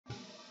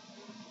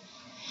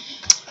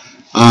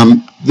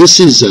This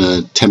is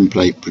a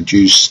template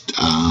produced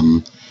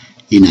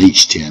in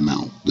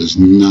HTML. There's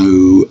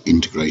no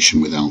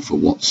integration with Alpha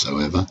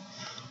whatsoever,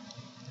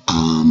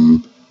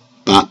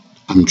 but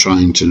I'm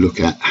trying to look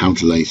at how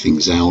to lay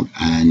things out,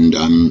 and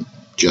I'm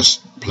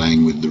just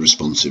playing with the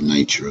responsive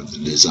nature of the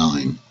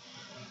design.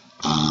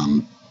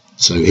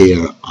 So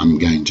here I'm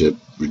going to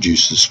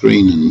reduce the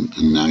screen,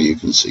 and now you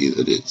can see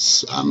that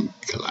it's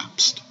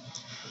collapsed.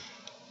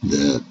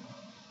 The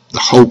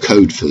whole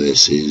code for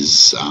this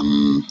is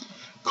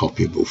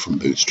copyable from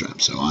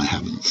Bootstrap, so I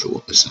haven't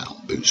thought this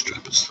out.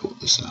 Bootstrap has thought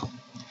this out.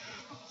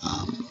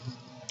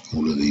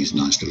 All of these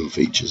nice little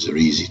features are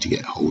easy to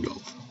get hold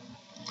of,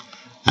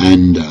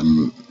 and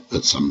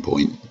at some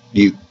point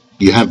you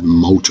have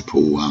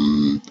multiple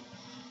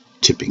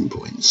tipping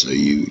points, so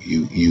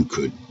you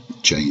could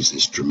change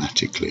this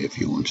dramatically if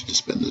you wanted to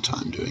spend the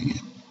time doing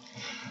it.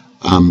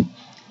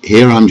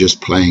 Here I'm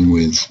just playing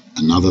with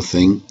another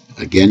thing,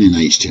 again in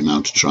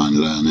HTML, to try and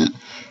learn it,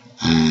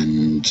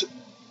 and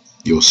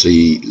you'll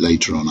see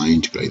later on I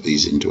integrate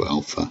these into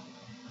Alpha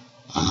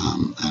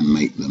and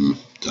make them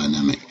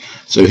dynamic.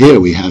 So here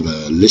we have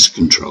a list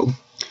control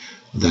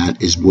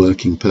that is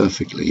working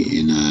perfectly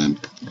in a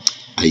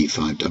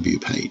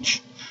A5W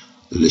page.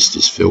 The list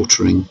is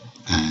filtering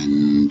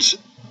and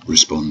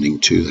responding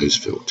to those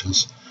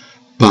filters,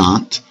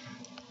 but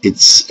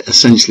it's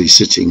essentially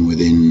sitting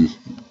within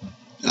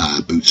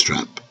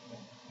Bootstrap.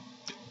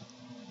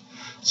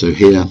 So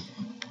here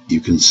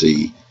you can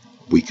see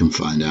we can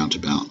find out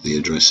about the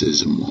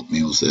addresses and what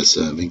meals they're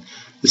serving.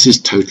 This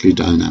is totally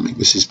dynamic.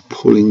 This is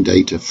pulling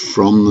data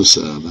from the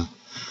server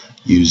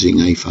using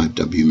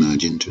A5W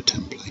merge into a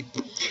template.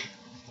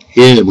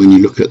 Here, when you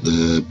look at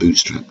the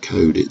Bootstrap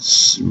code,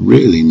 it's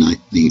really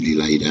neatly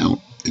laid out.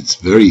 It's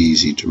very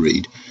easy to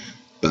read,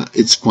 but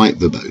it's quite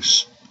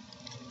verbose.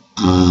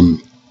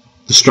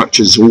 The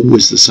structure is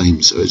always the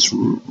same, so it's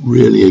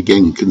really,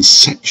 again,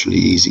 conceptually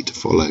easy to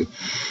follow.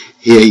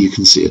 Here you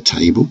can see a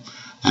table,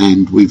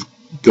 and we've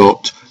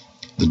got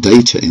the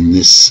data in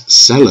this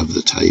cell of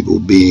the table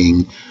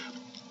being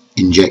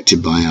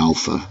injected by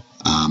Alpha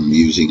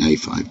using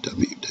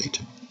A5W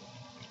data.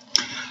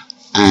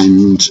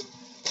 And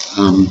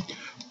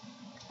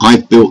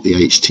I've built the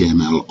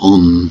HTML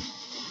on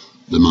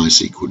the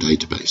MySQL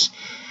database.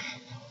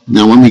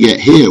 Now when we get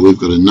here, we've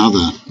got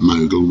another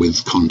modal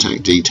with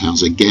contact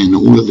details. Again,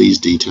 all of these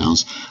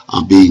details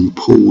are being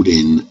pulled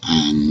in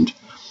and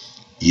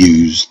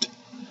used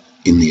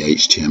in the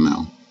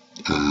HTML.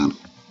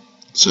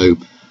 So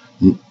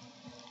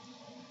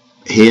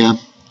here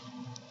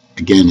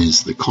again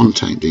is the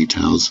contact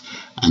details,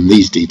 and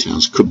these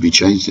details could be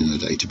changed in the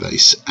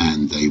database,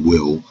 and they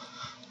will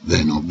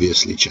then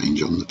obviously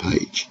change on the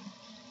page.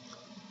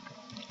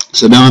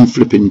 So now I'm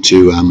flipping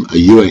to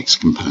a UX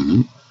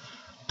component,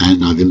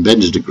 and I've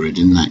embedded a grid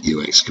in that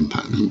UX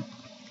component,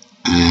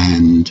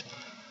 and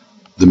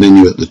the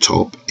menu at the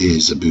top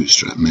is a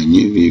Bootstrap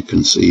menu. You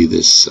can see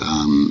this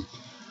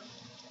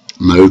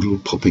modal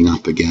popping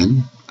up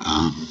again,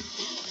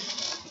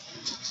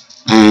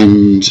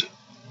 and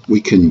we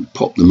can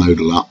pop the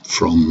modal up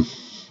from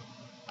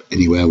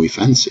anywhere we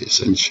fancy,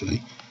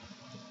 essentially.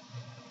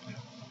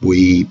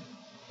 We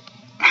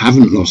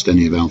haven't lost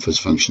any of Alpha's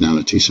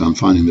functionality, so I'm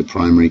finding the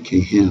primary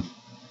key here.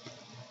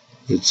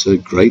 It's a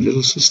great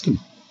little system.